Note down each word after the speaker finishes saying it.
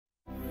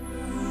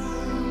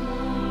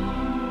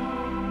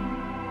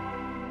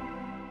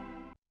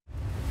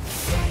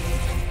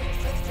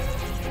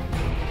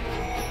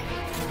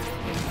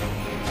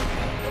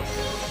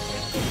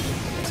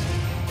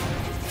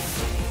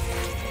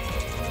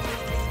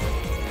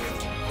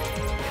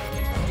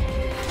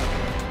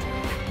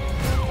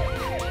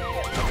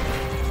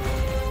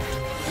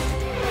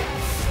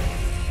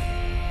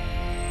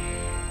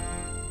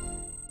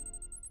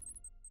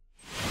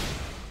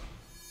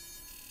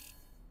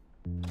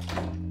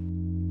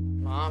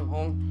Ma, I'm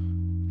home.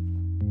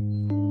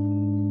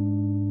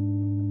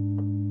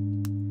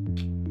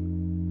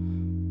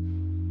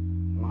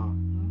 Ma,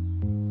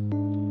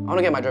 I want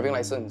to get my driving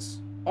license.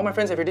 All my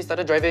friends have already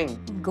started driving.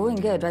 Go and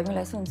get a driving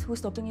license. Who's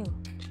stopping you?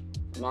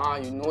 Ma,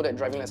 you know that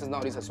driving lessons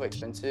nowadays are so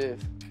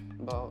expensive.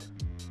 About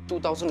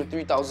 2,000 to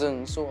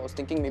 3,000. So I was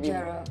thinking maybe...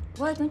 Gerald,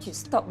 why don't you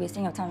stop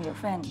wasting your time with your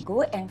friend?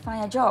 Go and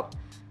find a job.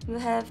 You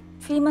have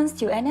 3 months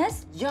till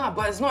NS? Yeah,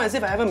 but it's not as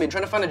if I haven't been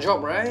trying to find a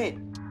job, right?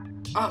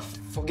 Ah,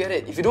 forget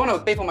it. If you don't want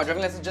to pay for my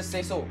driving lessons, just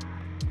say so.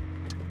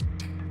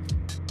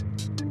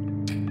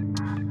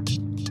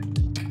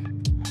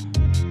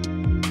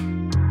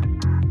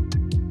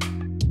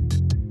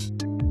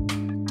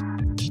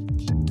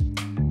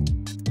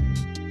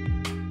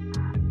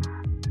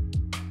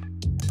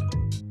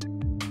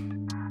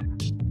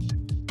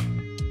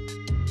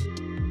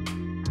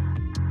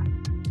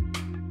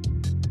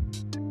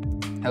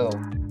 Hello,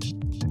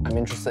 I'm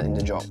interested in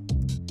the job.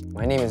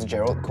 My name is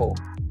Gerald Koh.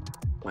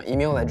 My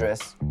email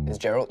address is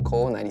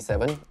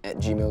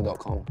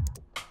geraldkoh97@gmail.com.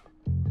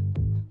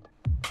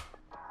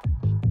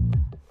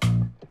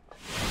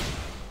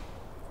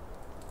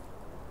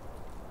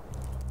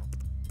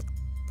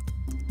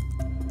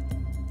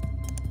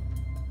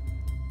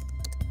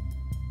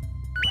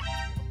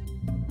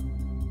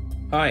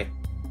 Hi.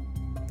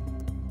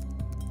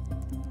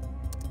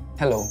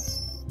 Hello.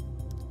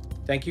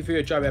 Thank you for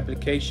your job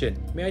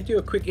application. May I do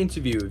a quick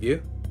interview with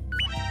you?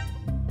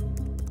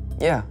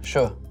 Yeah,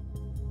 sure.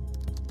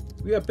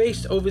 We are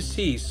based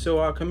overseas, so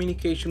our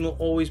communication will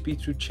always be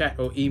through chat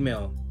or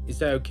email. Is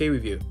that okay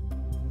with you?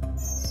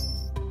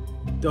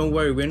 Don't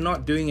worry, we're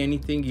not doing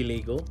anything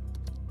illegal.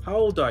 How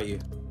old are you?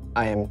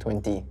 I am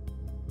 20.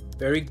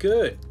 Very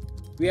good.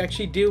 We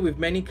actually deal with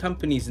many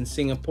companies in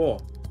Singapore.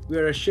 We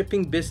are a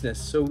shipping business,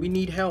 so we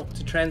need help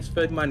to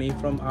transfer money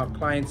from our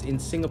clients in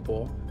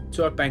Singapore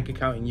to our bank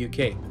account in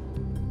UK.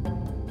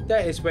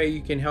 That is where you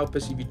can help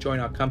us if you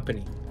join our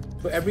company.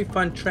 For every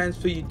fund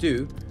transfer you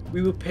do,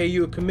 we will pay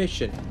you a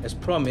commission. As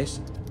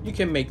promised, you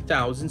can make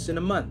thousands in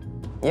a month.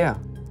 Yeah,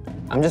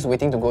 I'm just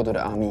waiting to go to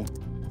the army.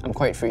 I'm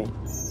quite free.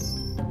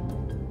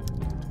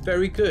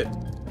 Very good.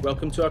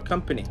 Welcome to our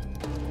company.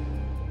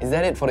 Is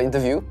that it for the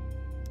interview?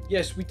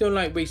 Yes, we don't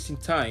like wasting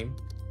time.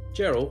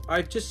 Gerald,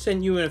 I've just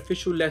sent you an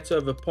official letter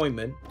of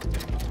appointment.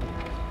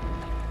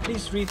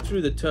 Please read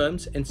through the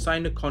terms and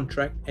sign the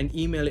contract and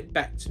email it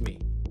back to me.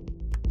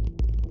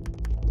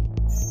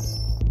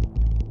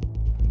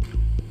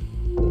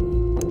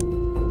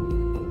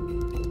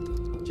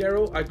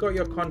 Gerald, I got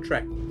your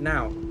contract.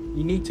 Now,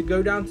 you need to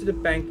go down to the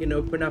bank and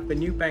open up a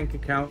new bank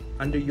account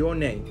under your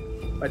name.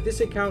 But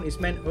this account is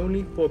meant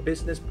only for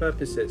business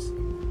purposes.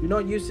 Do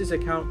not use this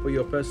account for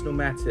your personal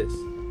matters.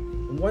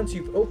 And once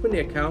you've opened the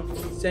account,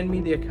 send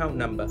me the account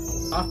number.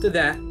 After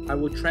that, I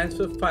will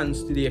transfer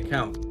funds to the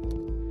account.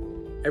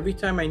 Every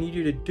time I need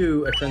you to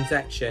do a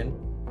transaction,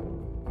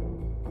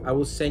 I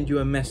will send you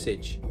a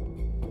message.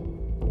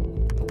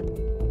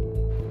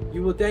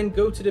 You will then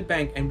go to the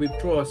bank and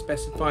withdraw a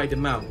specified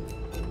amount.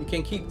 You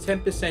can keep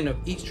 10% of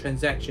each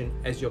transaction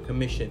as your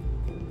commission.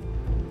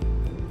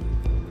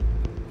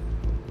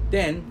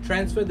 Then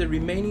transfer the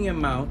remaining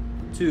amount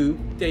to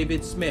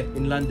David Smith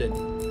in London.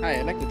 Hi,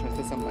 I'd like to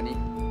transfer some money.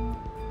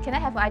 Can I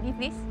have your ID,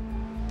 please?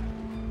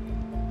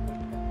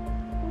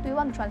 Who do you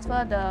want to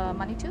transfer the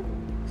money to?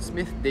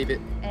 Smith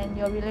David, And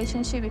your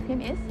relationship with him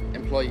is?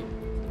 employee.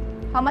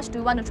 How much do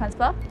you want to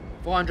transfer?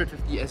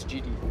 450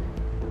 SGD.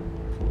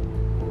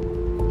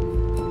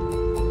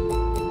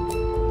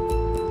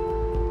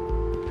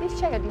 Please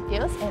check your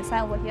details and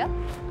sign over here.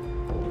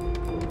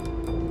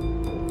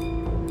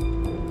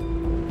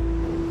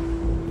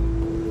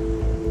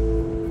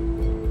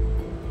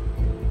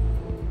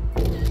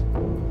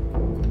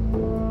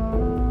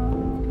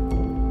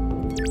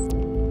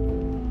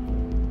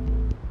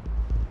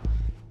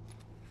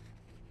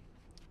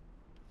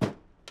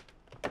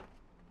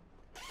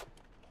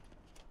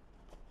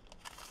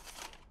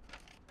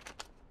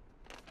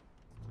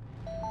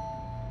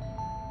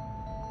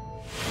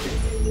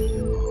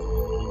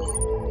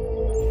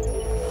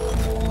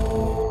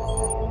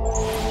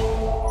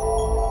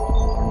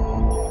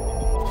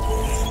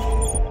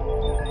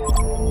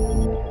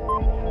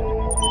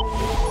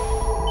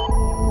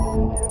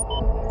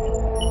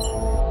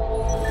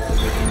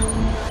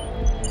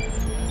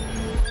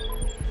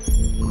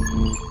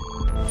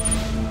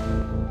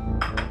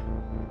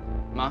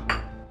 Ma,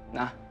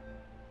 nah,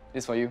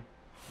 this is for you.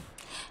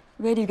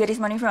 Where do you get this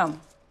money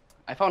from?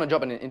 I found a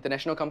job in an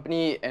international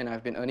company and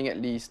I've been earning at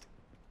least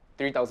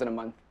 3,000 a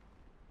month.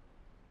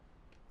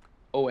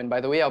 Oh, and by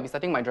the way, I'll be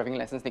starting my driving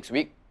lessons next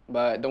week,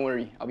 but don't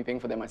worry, I'll be paying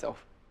for them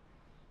myself.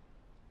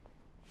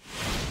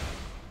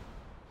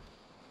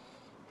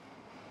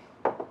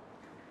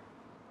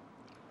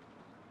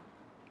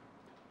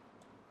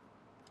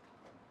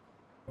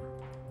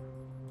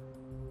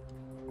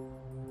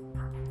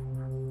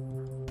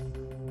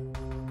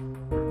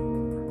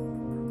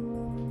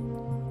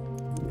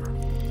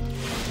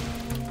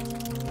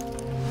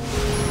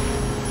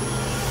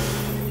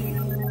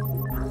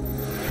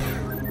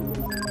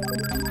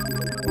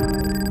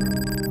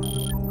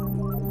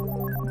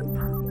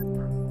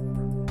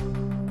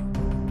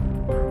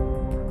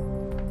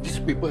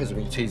 people has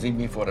been chasing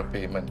me for the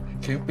payment.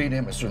 Can you pay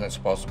them as soon as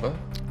possible?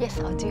 Yes,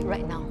 I'll do it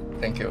right now.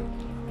 Thank you.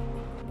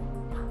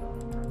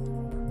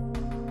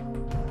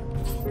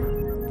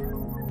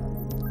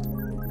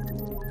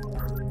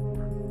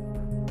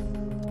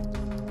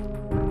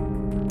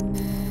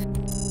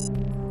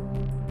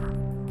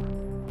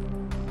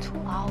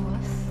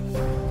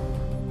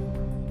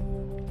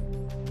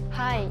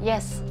 Hi,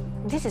 yes.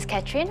 This is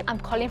Catherine. I'm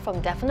calling from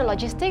Definite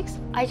Logistics.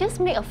 I just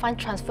made a fund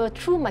transfer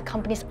through my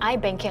company's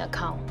iBanking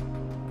account.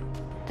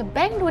 The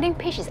bank loading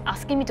page is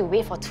asking me to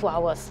wait for 2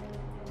 hours.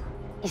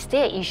 Is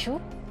there an issue?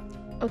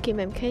 Okay,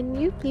 ma'am, can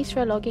you please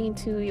try logging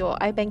into your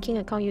iBanking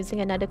account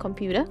using another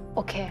computer?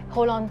 Okay,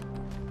 hold on.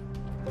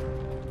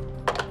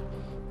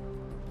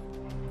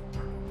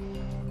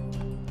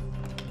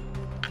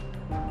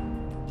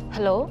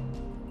 Hello?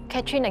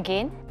 Catherine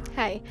again?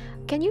 Hi,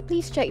 can you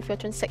please check if your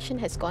transaction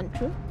has gone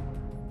through?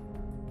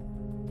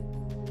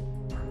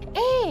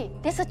 Hey,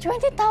 there's a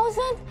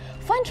 20,000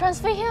 fund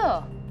transfer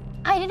here.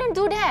 I didn't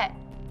do that.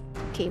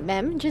 Okay,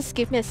 ma'am, just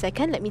give me a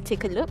second. Let me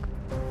take a look.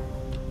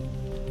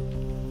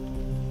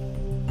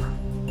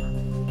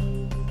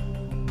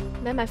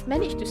 Ma'am, I've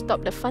managed to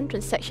stop the fund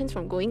transactions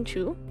from going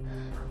through.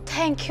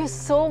 Thank you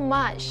so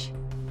much.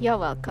 You're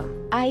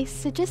welcome. I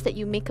suggest that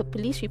you make a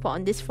police report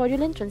on this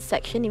fraudulent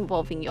transaction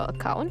involving your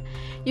account.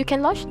 You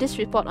can lodge this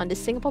report on the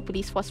Singapore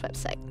Police Force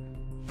website.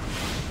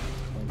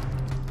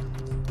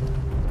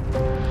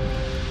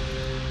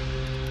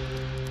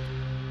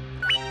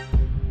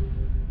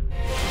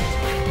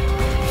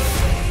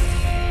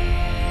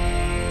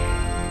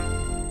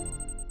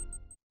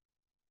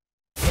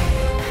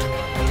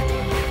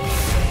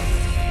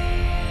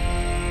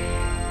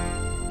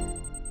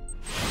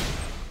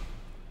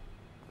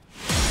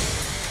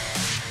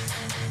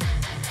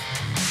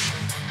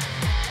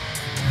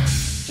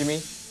 Jimmy,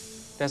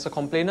 there's a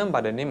complainant by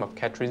the name of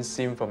Catherine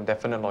Sim from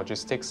Definite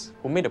Logistics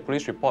who made a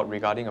police report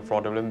regarding a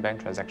fraudulent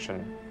bank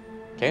transaction.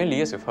 Can you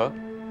liaise with her?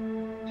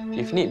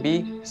 If need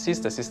be, seize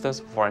the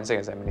systems for forensic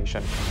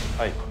examination.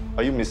 Hi,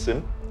 are you Miss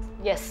Sim?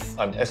 Yes,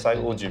 I'm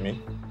SIO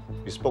Jimmy.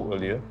 We spoke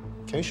earlier.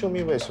 Can you show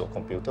me where is your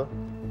computer?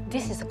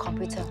 this is a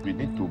computer. We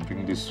need to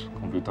bring this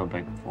computer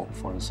back for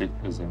forensic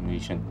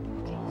examination.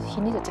 Okay,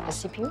 you need to take a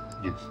CPU?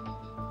 Yes.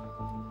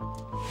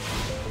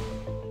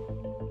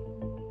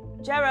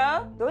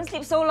 Gerald, don't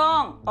sleep so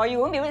long, or you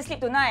won't be able to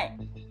sleep tonight.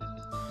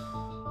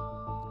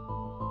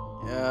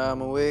 Yeah,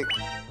 I'm awake.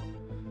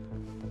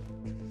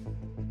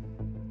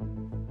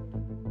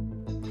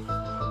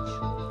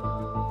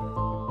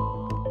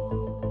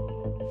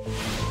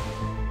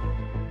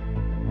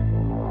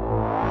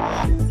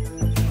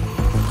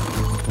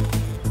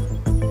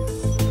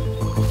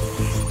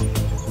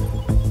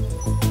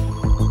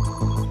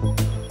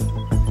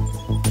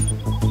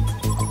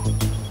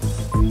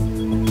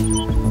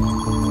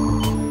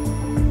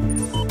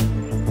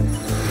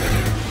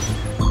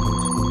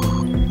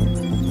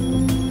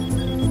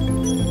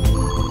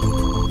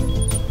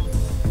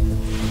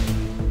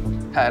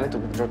 Hi, I'd like to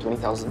withdraw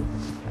 20,000.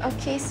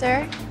 Okay,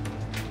 sir.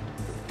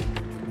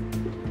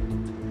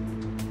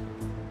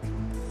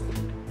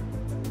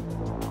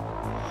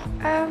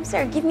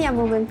 Sir, give me a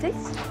moment, please.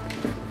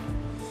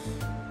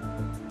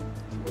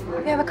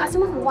 We have a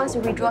customer who wants to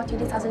withdraw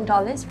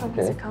 $20,000 from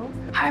his account.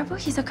 However,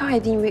 his account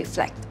has been red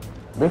flagged.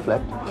 Red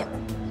flag? Yep.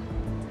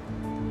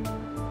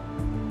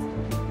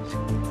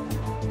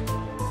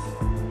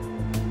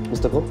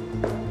 Mr. Ko,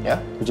 Yeah?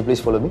 would you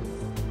please follow me?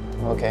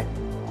 Okay.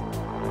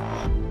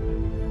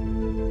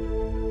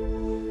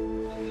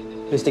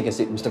 Please take a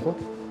seat, Mr. Ko.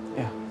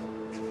 Yeah.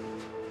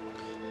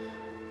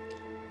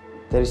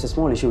 There is a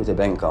small issue with your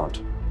bank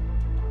account,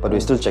 but we're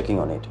still checking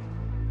on it.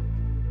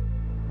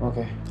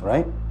 Okay. All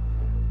right?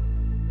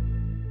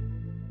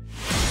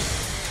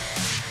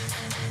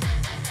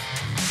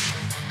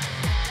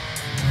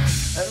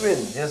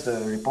 Edwin, here's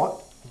the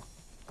report.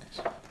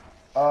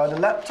 The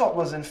laptop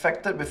was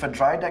infected with a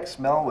Drydex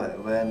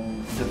malware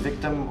when the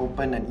victim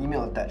opened an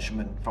email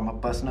attachment from her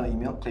personal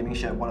email claiming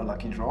she had won a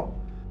lucky draw.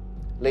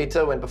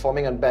 Later, when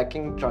performing a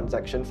banking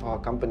transaction for her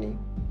company,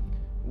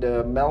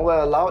 the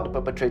malware allowed the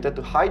perpetrator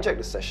to hijack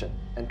the session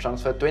and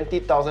transfer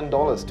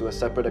 $20,000 to a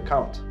separate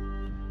account.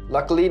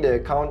 Luckily, the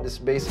account is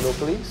based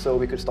locally, so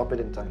we could stop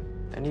it in time.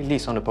 Any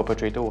leads on the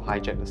perpetrator who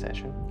hijacked the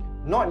session?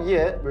 Not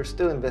yet, we're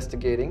still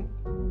investigating,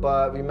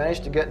 but we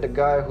managed to get the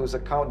guy whose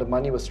account the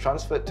money was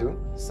transferred to.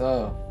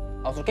 Sir,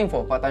 I was looking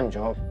for a part-time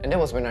job, and that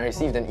was when I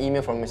received an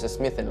email from Mr.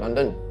 Smith in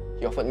London.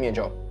 He offered me a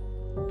job.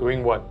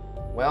 Doing what?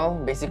 Well,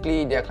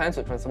 basically, their clients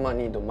would transfer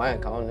money into my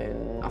account,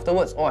 and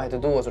afterwards, all I had to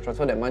do was to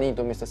transfer that money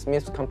to Mr.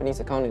 Smith's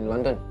company's account in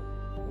London,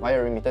 via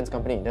a remittance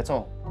company, that's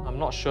all. I'm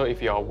not sure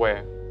if you're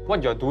aware.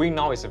 What you're doing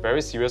now is a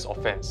very serious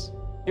offense.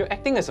 You're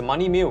acting as a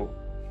money mule.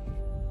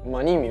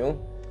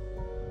 Money-mule?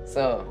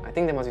 Sir, I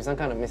think there must be some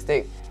kind of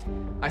mistake.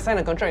 I signed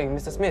a contract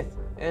with Mr. Smith,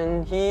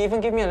 and he even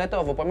gave me a letter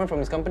of appointment from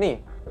his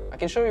company. I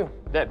can show you.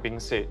 That being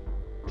said,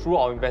 through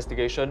our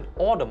investigation,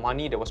 all the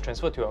money that was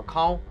transferred to your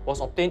account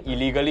was obtained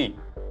illegally.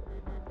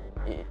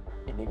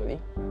 Illegally?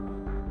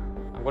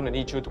 I'm going to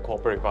need you to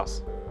cooperate with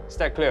us. Is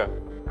that clear?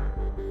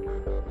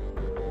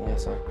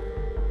 Yes, sir.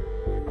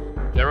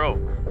 Gerald,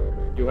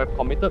 you have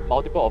committed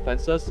multiple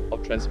offences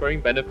of transferring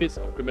benefits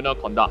of criminal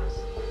conduct.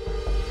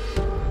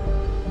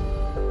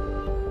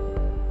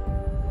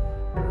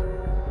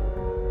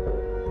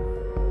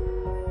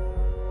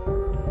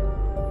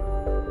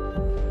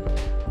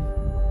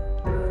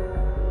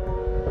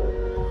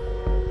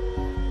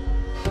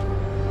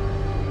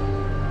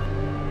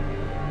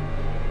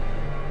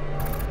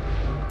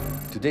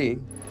 Today,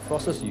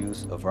 fraudsters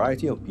use a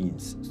variety of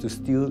means to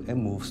steal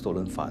and move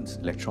stolen funds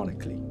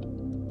electronically.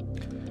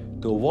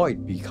 To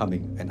avoid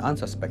becoming an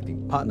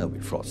unsuspecting partner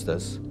with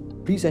fraudsters,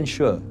 please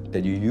ensure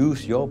that you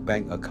use your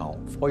bank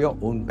account for your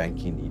own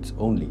banking needs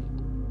only.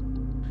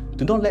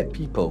 Do not let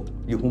people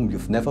whom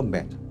you've never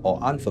met or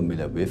are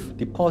unfamiliar with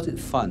deposit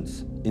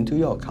funds into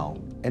your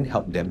account and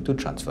help them to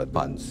transfer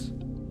funds.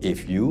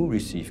 If you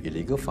receive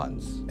illegal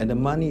funds and the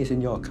money is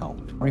in your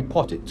account,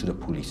 report it to the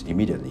police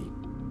immediately.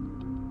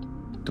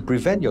 To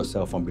prevent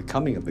yourself from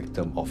becoming a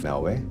victim of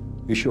malware,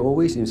 you should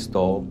always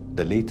install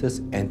the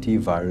latest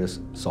antivirus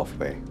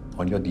software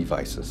on your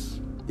devices.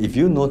 If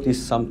you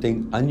notice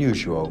something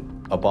unusual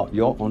about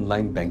your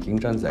online banking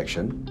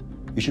transaction,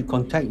 you should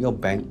contact your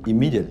bank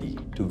immediately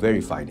to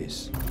verify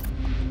this.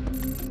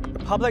 The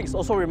public is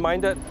also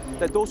reminded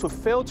that those who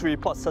fail to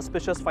report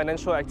suspicious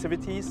financial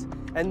activities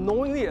and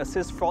knowingly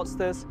assist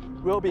fraudsters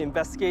will be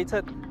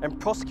investigated and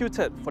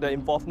prosecuted for their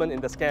involvement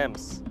in the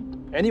scams.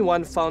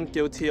 Anyone found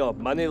guilty of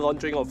money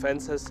laundering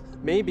offences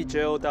may be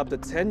jailed up to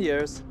 10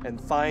 years and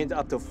fined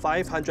up to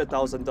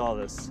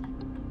 $500,000.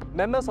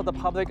 Members of the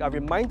public are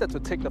reminded to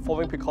take the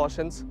following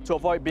precautions to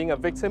avoid being a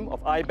victim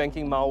of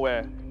iBanking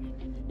malware.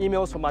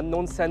 Emails from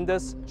unknown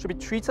senders should be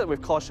treated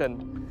with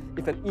caution.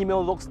 If an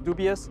email looks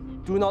dubious,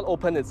 do not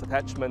open its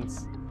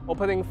attachments.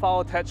 Opening file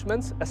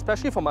attachments,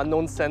 especially from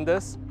unknown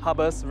senders,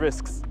 harbors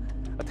risks.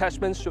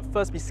 Attachments should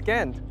first be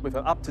scanned with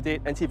an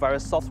up-to-date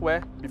antivirus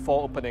software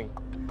before opening.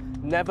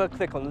 Never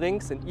click on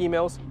links in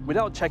emails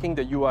without checking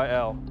the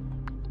URL.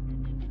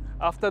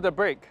 After the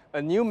break,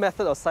 a new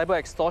method of cyber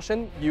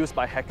extortion used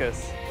by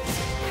hackers.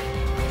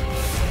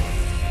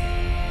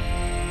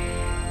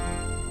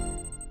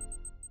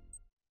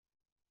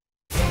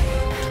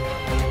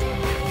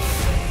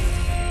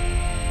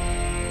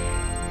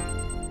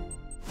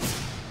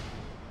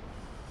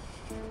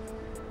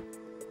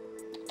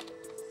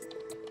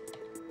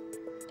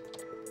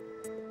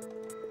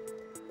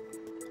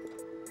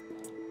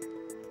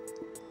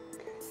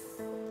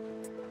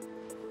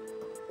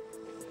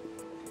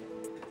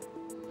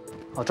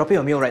 I'll drop you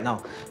a mail right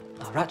now.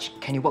 Raj,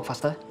 can you work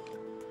faster?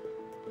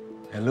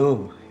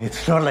 Hello,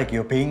 it's not like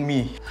you're paying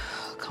me.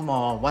 Come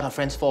on, what are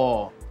friends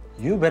for?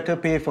 You better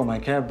pay for my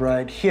cab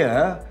ride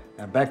here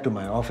and back to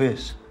my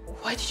office.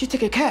 Why did you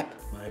take a cab?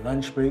 My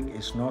lunch break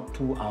is not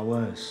 2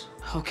 hours.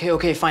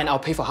 Okay, fine. I'll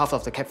pay for half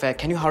of the cab fare.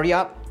 Can you hurry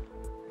up?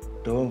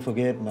 Don't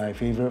forget my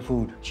favorite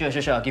food. Sure.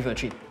 I'll give you a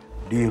treat.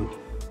 Deal.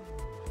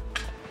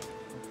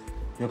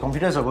 Your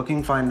computers are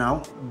working fine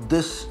now.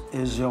 This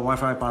is your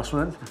Wi-Fi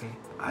password. Okay.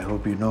 I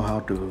hope you know how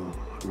to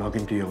log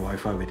into your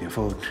Wi-Fi with your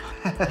phone.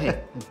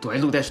 Hey, do I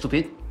look that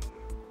stupid?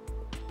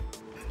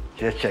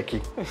 Just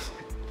checking.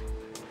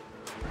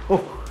 Oh,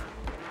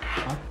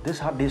 this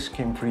hard disk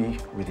came free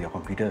with your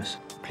computers.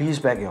 Please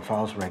back your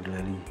files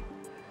regularly.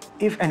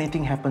 If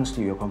anything happens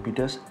to your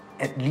computers,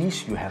 at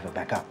least you have a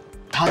backup.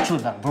 Touch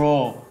wood,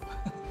 bro.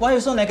 Why are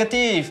you so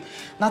negative?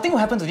 Nothing will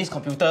happen to these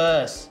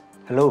computers.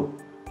 Hello,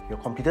 your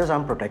computers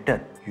aren't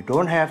protected. You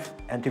don't have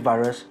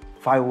antivirus,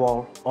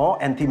 firewall,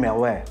 or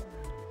anti-malware.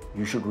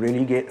 You should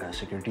really get a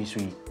security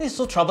suite. This is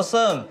so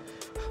troublesome.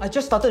 I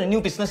just started a new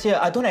business here.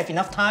 I don't have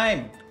enough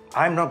time.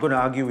 I'm not going to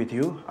argue with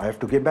you. I have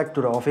to get back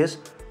to the office.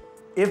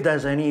 If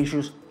there's any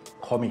issues,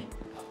 call me.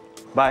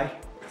 Bye.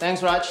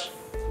 Thanks, Raj.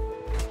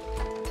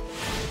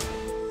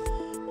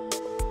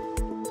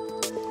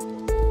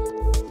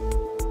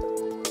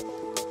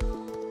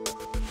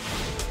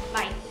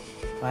 Bye.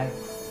 Bye.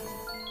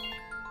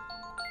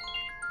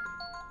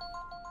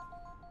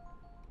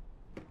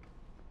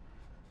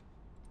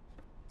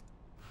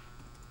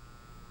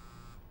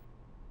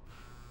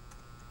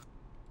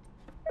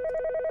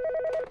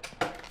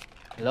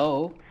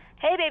 Hello?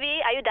 Hey baby,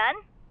 are you done?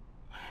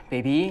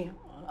 Baby,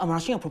 I'm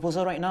rushing a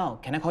proposal right now.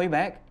 Can I call you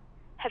back?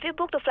 Have you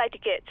booked the flight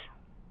tickets?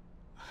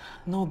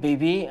 No,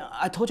 baby.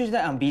 I told you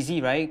that I'm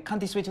busy, right?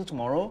 Can't this wait till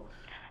tomorrow?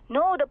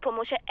 No, the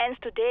promotion ends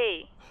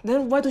today.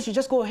 Then why don't you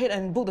just go ahead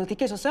and book the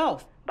tickets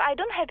yourself? But I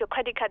don't have your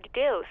credit card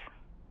details.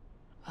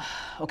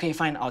 Okay,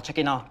 fine. I'll check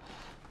it now.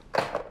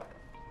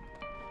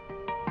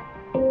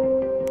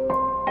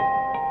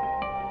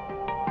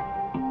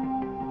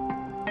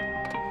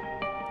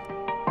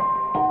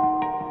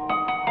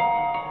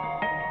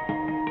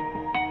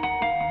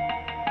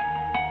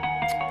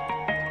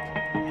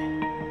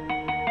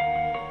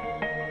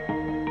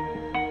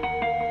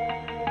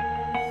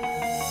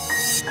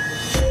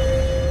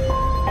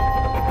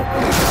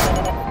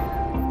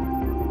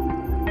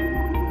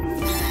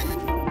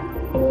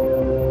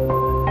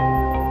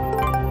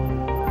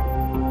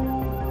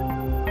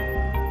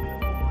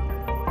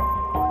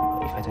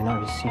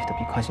 Receive the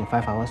Bitcoins in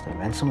 5 hours, the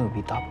ransom will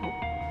be doubled.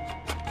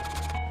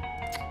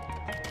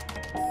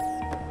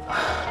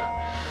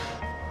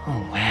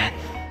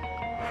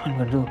 What am I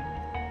gonna do?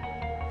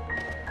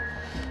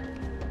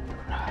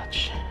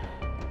 Raj.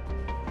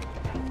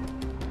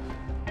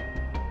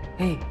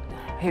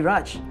 Hey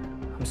Raj.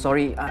 I'm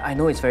sorry, I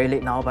know it's very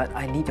late now, but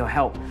I need your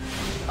help.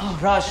 Oh,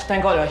 Raj,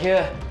 thank God you're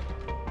here.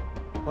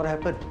 What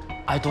happened?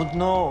 I don't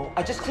know.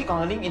 I just clicked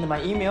on a link in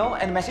my email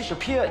and a message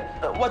appeared.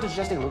 Why don't you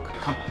just take a look?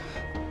 Come.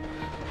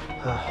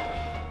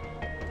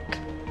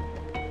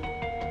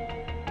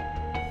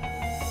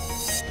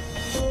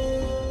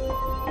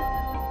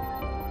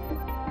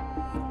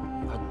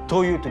 I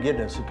told you to get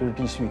the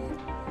security suite.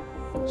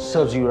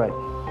 Serves you right.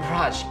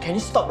 Raj, can you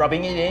stop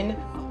rubbing it in?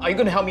 Are you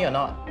going to help me or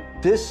not?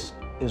 This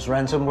is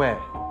ransomware.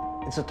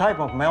 It's a type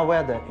of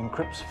malware that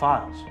encrypts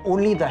files.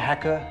 Only the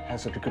hacker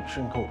has a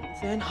decryption code.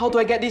 Then how do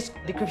I get this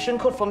decryption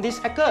code from this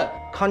hacker?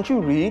 Can't you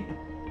read?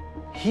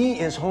 He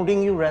is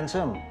holding you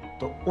ransom.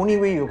 The only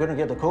way you're going to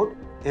get the code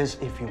is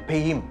if you pay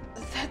him.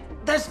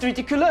 That's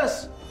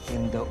ridiculous.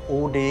 In the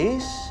old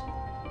days,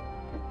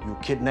 you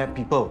kidnap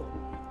people.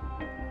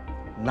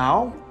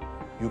 Now,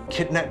 you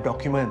kidnap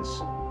documents.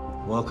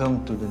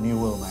 Welcome to the new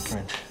world, my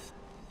friend.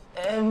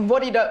 And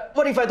what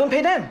if I don't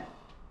pay them?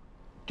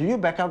 Did you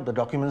back up the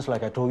documents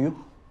like I told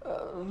you?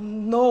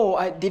 No,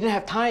 I didn't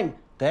have time.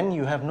 Then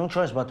you have no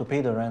choice but to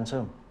pay the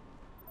ransom.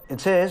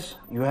 It says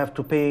you have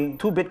to pay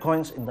 2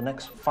 bitcoins in the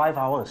next 5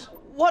 hours.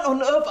 What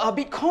on earth are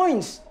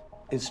bitcoins?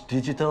 It's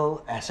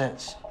digital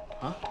assets.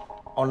 Huh?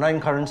 Online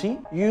currency.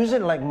 You use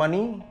it like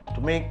money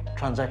to make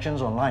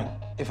transactions online.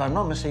 If I'm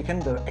not mistaken,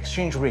 the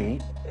exchange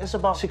rate is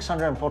about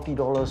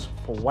 $640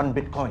 for 1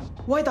 bitcoin.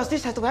 Why does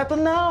this have to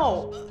happen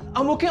now?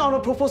 I'm working on a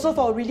proposal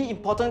for a really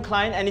important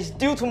client and it's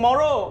due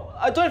tomorrow.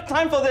 I don't have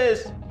time for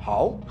this.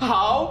 How?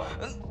 How?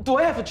 Do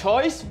I have a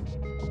choice?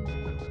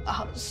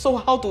 So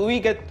how do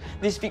we get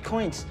these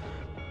bitcoins?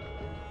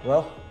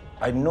 Well,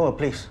 I know a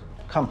place.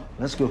 Come,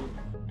 let's go.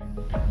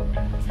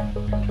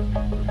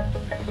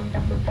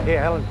 Hey,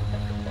 Alan,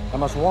 I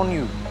must warn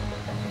you.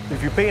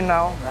 If you pay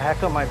now, the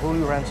hacker might hold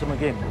you ransom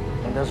again.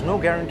 And there's no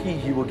guarantee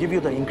he will give you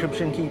the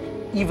encryption key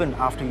even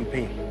after you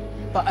pay.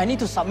 But I need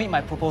to submit my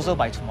proposal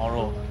by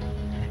tomorrow.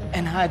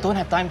 And I don't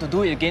have time to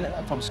do it again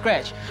from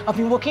scratch. I've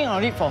been working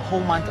on it for a whole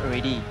month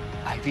already.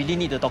 I really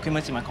need the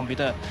documents in my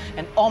computer.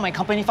 And all my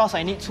company files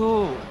I need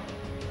too.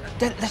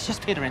 Then let's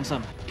just pay the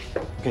ransom.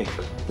 Okay,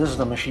 this is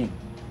the machine.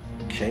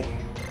 Okay,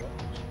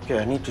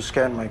 I need to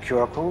scan my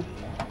QR code.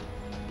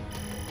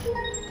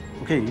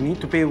 Okay, you need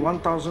to pay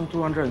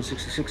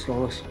 $1,266.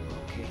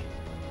 Okay,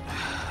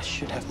 I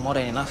should have more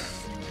than enough.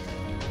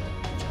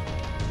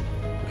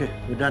 Okay,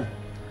 we're done.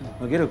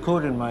 I'll get a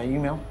code in my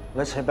email.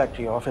 Let's head back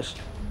to your office.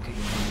 Okay.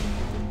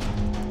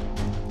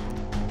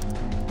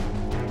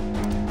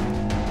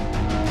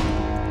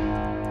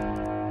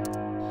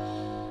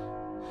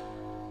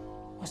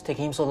 What's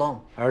taking him so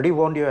long? I already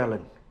warned you,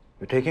 Alan.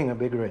 You're taking a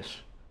big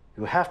risk.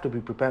 You have to be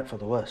prepared for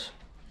the worst.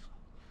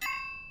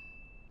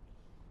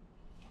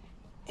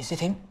 Is it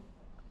him?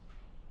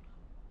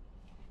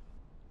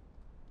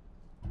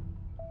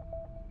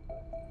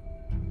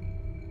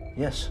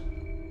 Yes.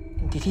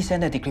 Did he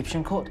send a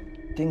decryption code?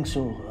 I think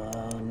so.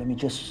 Let me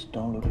just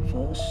download it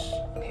first.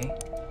 Okay.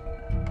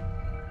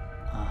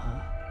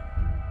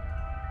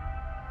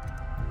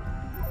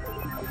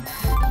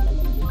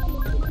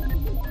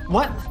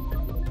 What?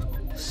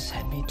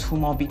 Send me 2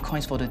 more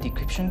bitcoins for the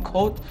decryption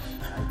code?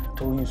 I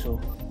told you so.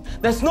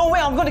 There's no way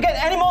I'm going to get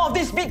any more of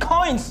these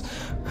bitcoins!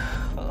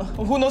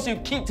 Who knows you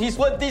keep his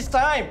word this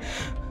time?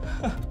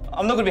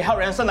 I'm not going to be held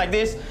ransom like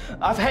this.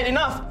 I've had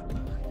enough.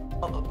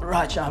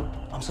 Raj,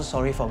 I'm so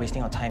sorry for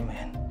wasting your time,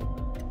 man.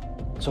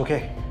 It's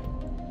okay.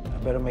 I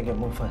better make a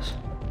move first.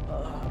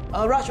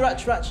 Raj,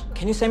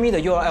 can you send me the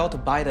URL to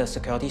buy the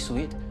security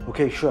suite?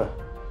 Okay, sure.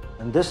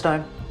 And this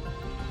time,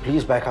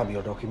 please back up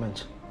your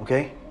documents,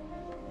 okay?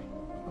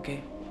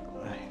 Okay.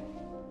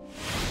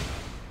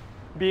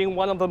 Being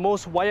one of the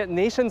most wired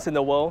nations in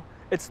the world,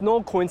 it's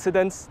no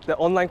coincidence that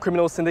online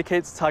criminal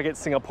syndicates target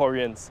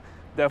Singaporeans.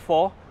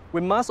 Therefore,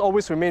 we must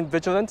always remain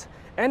vigilant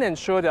and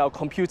ensure that our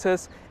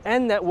computers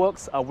and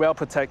networks are well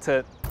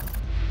protected.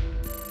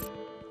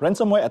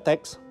 Ransomware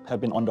attacks have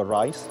been on the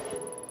rise,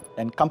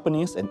 and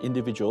companies and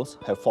individuals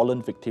have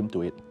fallen victim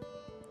to it.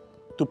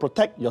 To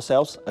protect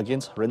yourselves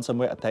against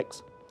ransomware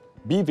attacks,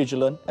 be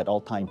vigilant at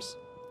all times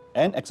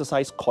and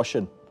exercise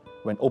caution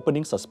when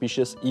opening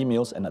suspicious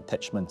emails and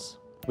attachments.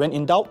 When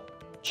in doubt,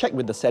 check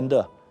with the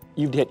sender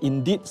if they had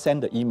indeed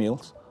sent the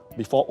emails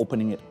before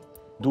opening it.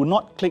 Do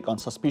not click on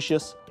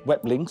suspicious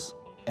web links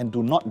and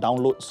do not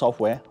download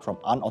software from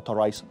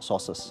unauthorized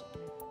sources.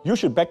 You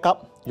should back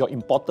up your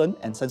important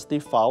and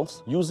sensitive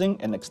files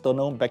using an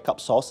external backup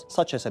source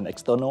such as an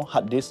external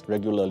hard disk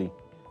regularly.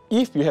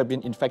 If you have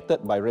been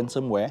infected by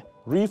ransomware,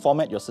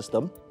 reformat your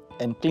system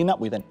and clean up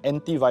with an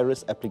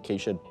antivirus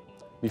application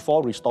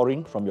before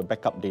restoring from your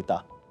backup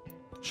data.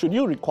 Should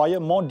you require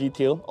more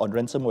detail on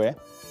ransomware,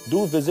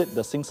 do visit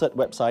the SingCert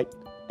website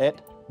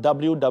at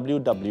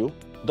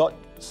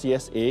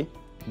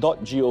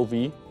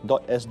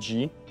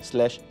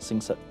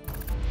www.csa.gov.sg/SingCert.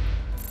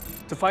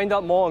 To find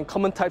out more on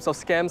common types of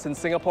scams in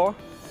Singapore,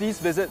 please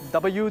visit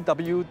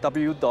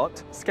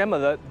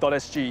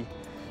www.scamalert.sg.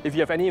 If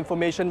you have any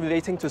information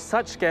relating to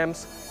such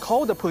scams,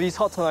 call the police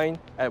hotline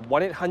at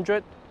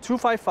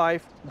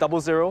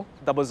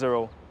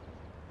 1-800-255-0000.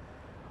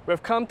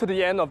 We've come to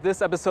the end of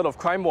this episode of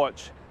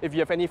Crimewatch. If you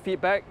have any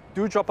feedback,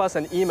 do drop us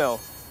an email.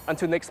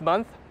 Until next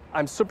month,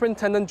 I'm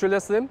Superintendent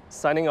Julius Lim,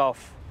 signing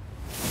off.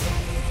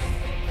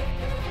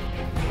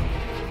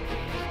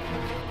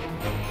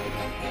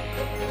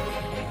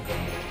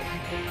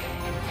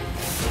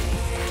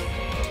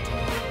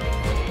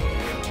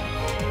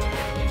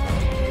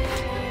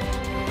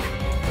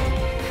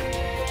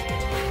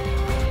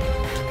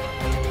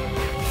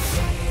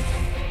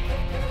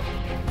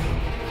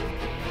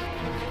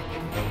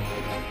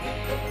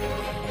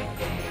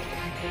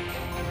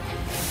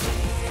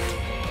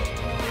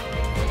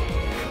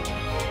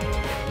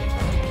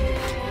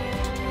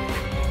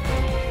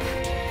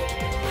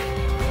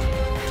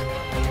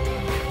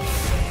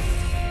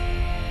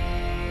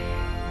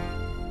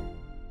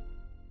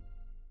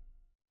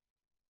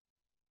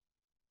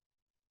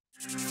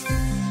 you